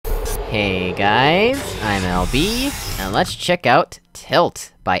Hey guys, I'm LB, and let's check out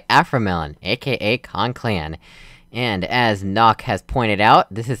Tilt by Afro Melon, aka Konclan. And as Nock has pointed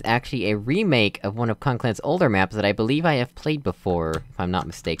out, this is actually a remake of one of Konclan's older maps that I believe I have played before, if I'm not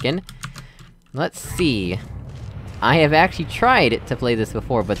mistaken. Let's see. I have actually tried to play this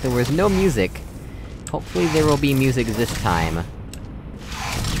before, but there was no music. Hopefully there will be music this time.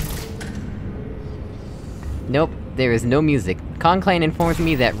 Nope, there is no music. Konclan informs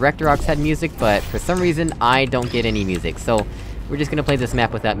me that Rectorox had music, but for some reason, I don't get any music, so we're just gonna play this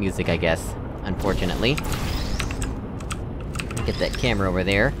map without music, I guess. Unfortunately. Get that camera over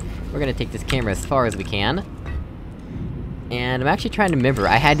there. We're gonna take this camera as far as we can. And I'm actually trying to remember,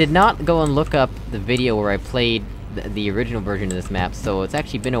 I did not go and look up the video where I played the original version of this map, so it's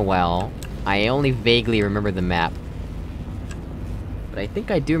actually been a while. I only vaguely remember the map. But I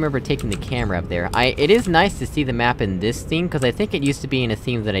think I do remember taking the camera up there. It is nice to see the map in this theme, cause I think it used to be in a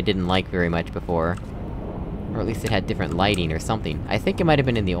theme that I didn't like very much before. Or at least it had different lighting or something. I think it might have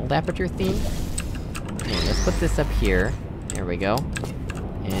been in the old Aperture theme? Okay, let's put this up here. There we go.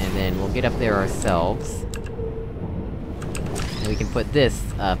 And then we'll get up there ourselves. And we can put this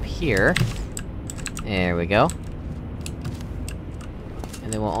up here. There we go.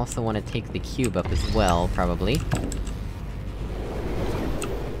 And then we'll also want to take the cube up as well, probably.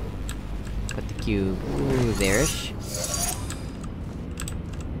 Put the cube... ooh, there-ish.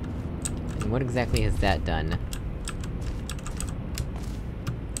 And what exactly has that done?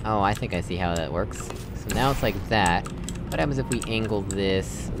 Oh, I think I see how that works. So now it's like that. What happens if we angle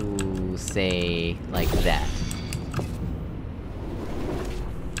this... ooh, say... like that?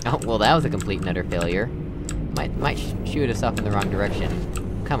 Oh, well that was a complete and utter failure. Might shoot us off in the wrong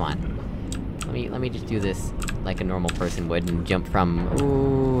direction. Come on. Let me just do this like a normal person would, and jump from...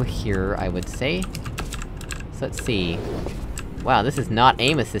 ooh, here, I would say. So let's see... wow, this is not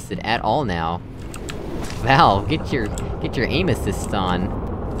aim-assisted at all now. Valve, get your aim assist on.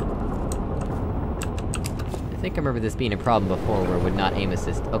 I think I remember this being a problem before where it would not aim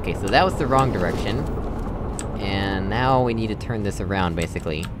assist. Okay, so that was the wrong direction. And now we need to turn this around,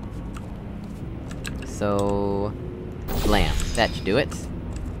 basically. So... blam. That should do it.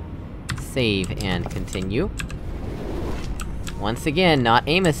 Save and continue. Once again, not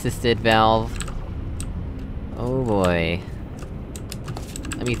aim-assisted, Valve. Oh boy.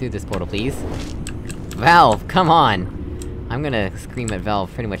 Let me through this portal, please. Valve, come on! I'm gonna scream at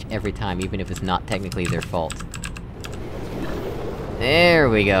Valve pretty much every time, even if it's not technically their fault. There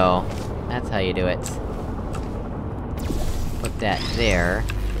we go! That's how you do it. Put that there.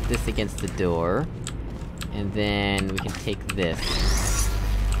 Put this against the door. And then we can take this.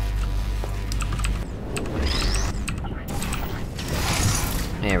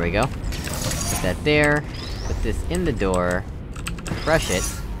 There we go. Put that there. Put this in the door. Crush it.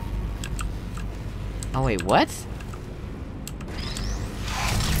 Oh wait, what?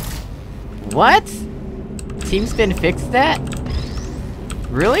 What?! Team Spin fixed that?!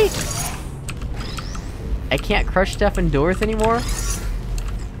 Really?! I can't crush stuff in doors anymore?!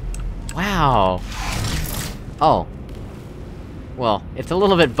 Wow! Oh. Well, it's a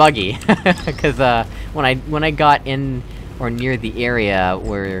little bit buggy, cause, when I got in, or near the area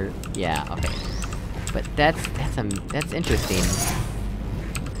where... yeah, okay. But that's interesting.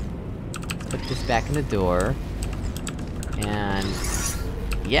 Put this back in the door. And...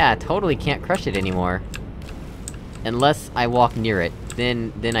 yeah, totally can't crush it anymore. Unless I walk near it,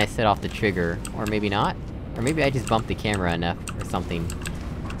 then I set off the trigger. Or maybe not? Or maybe I just bumped the camera enough, or something.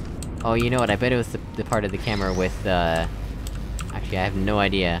 Oh, you know what, I bet it was the part of the camera with, actually, I have no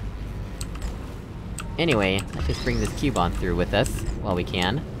idea. Anyway, let's just bring this cube on through with us, while we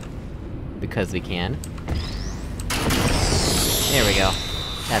can. Because we can. There we go.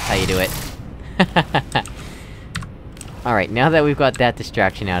 That's how you do it. Alright, now that we've got that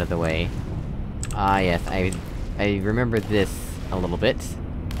distraction out of the way... ah yes, I remember this a little bit.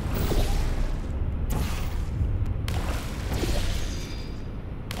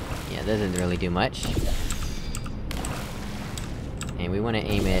 Yeah, doesn't really do much. And we wanna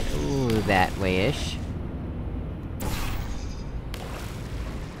aim it, ooh, that way-ish.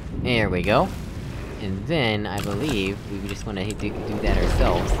 There we go. And then, I believe, we just wanna do that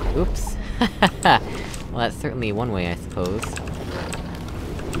ourselves. Oops! Well, that's certainly one way, I suppose.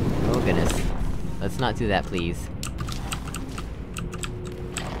 Oh goodness. Let's not do that, please.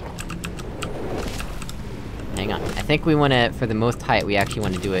 Hang on. I think we wanna, for the most height, we actually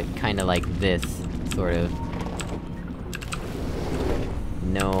wanna do it kinda like this, sort of.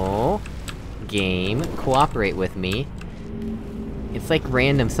 No. Game, cooperate with me. It's like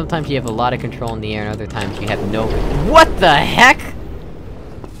random, sometimes you have a lot of control in the air, and other times you have no— what the heck?!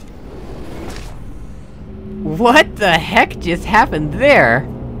 What the heck just happened there?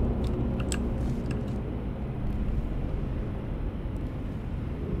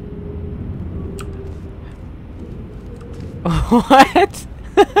 What?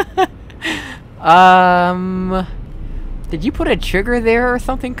 Did you put a trigger there or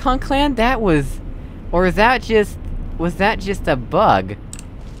something, Konclan? That was... Or is that just... Was that just a bug?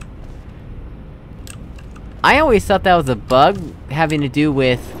 I always thought that was a bug, having to do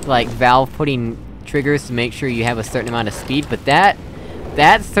with, like, Valve putting triggers to make sure you have a certain amount of speed, but that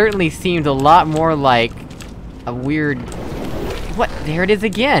certainly seemed a lot more like... a weird... What? There it is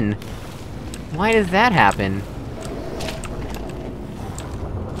again! Why does that happen?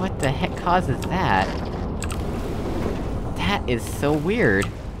 What the heck causes that? That is so weird.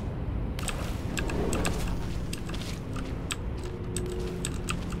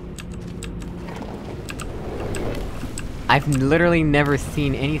 I've literally never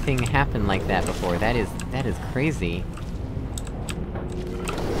seen anything happen like that before. That is crazy.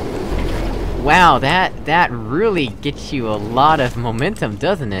 Wow, that really gets you a lot of momentum,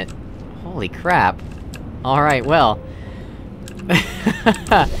 doesn't it? Holy crap. Alright, well...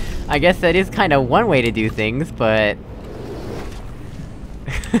 I guess that is kinda one way to do things, but...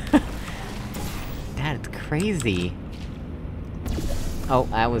 That's crazy. Oh,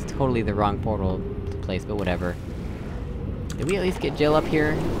 that was totally the wrong portal to place, but whatever. Did we at least get Jill up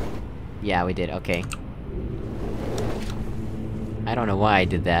here? Yeah, we did, okay. I don't know why I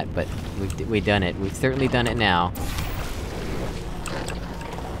did that, but we've done it. We've certainly done it now.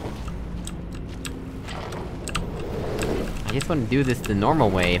 I just want to do this the normal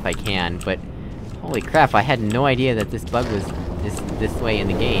way if I can, but... Holy crap, I had no idea that this bug was this way in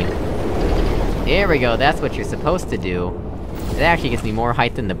the game. There we go, that's what you're supposed to do. That actually gets me more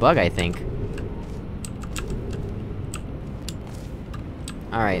height than the bug, I think.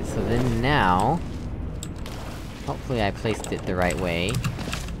 Alright, so then now... Hopefully I placed it the right way.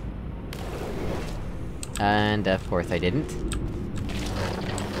 And of course I didn't.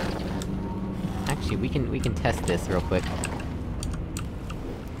 Actually, we can test this real quick.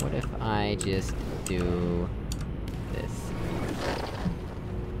 What if I just do... this?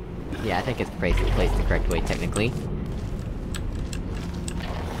 Yeah, I think it's placed the correct way, technically.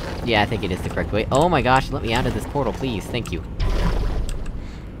 Yeah, I think it is the correct way. Oh my gosh, let me out of this portal, please, thank you.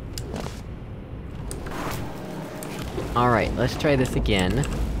 Alright, let's try this again.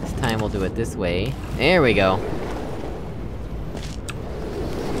 This time we'll do it this way. There we go!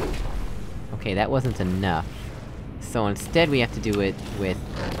 Okay, that wasn't enough. So instead we have to do it with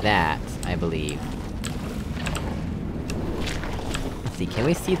that, I believe. Let's see, can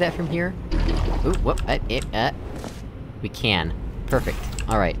we see that from here? Ooh, whoop, we can. Perfect.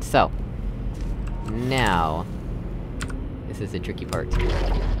 Alright, so... now... this is the tricky part.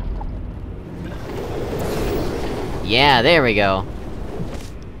 Yeah, there we go!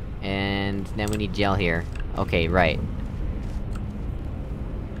 And... now we need gel here. Okay, right.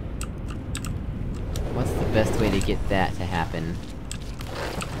 What's the best way to get that to happen?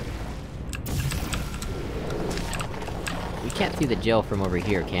 We can't see the gel from over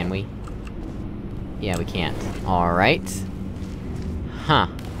here, can we? Yeah, we can't. Alright. Huh.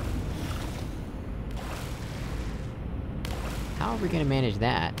 How are we gonna manage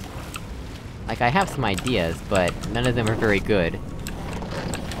that? Like, I have some ideas, but none of them are very good.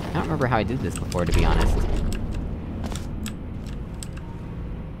 I don't remember how I did this before, to be honest.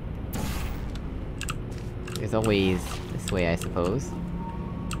 There's always this way, I suppose.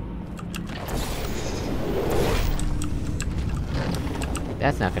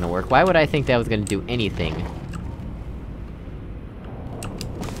 That's not gonna work. Why would I think that was gonna do anything?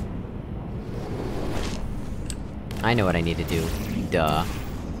 I know what I need to do. Duh.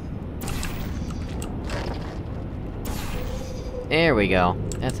 There we go.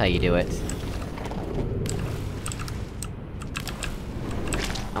 That's how you do it.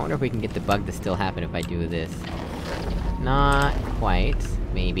 I wonder if we can get the bug to still happen if I do this. Not quite.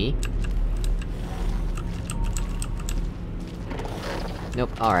 Maybe.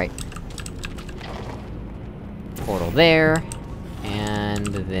 Nope, alright. Portal there. And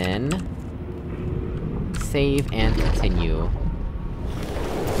then... save and continue.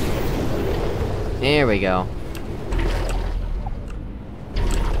 There we go.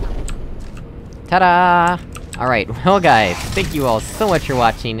 Ta-da! Alright, well guys, thank you all so much for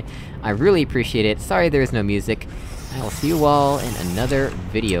watching. I really appreciate it. Sorry there's no music. I will see you all in another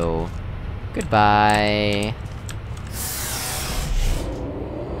video. Goodbye!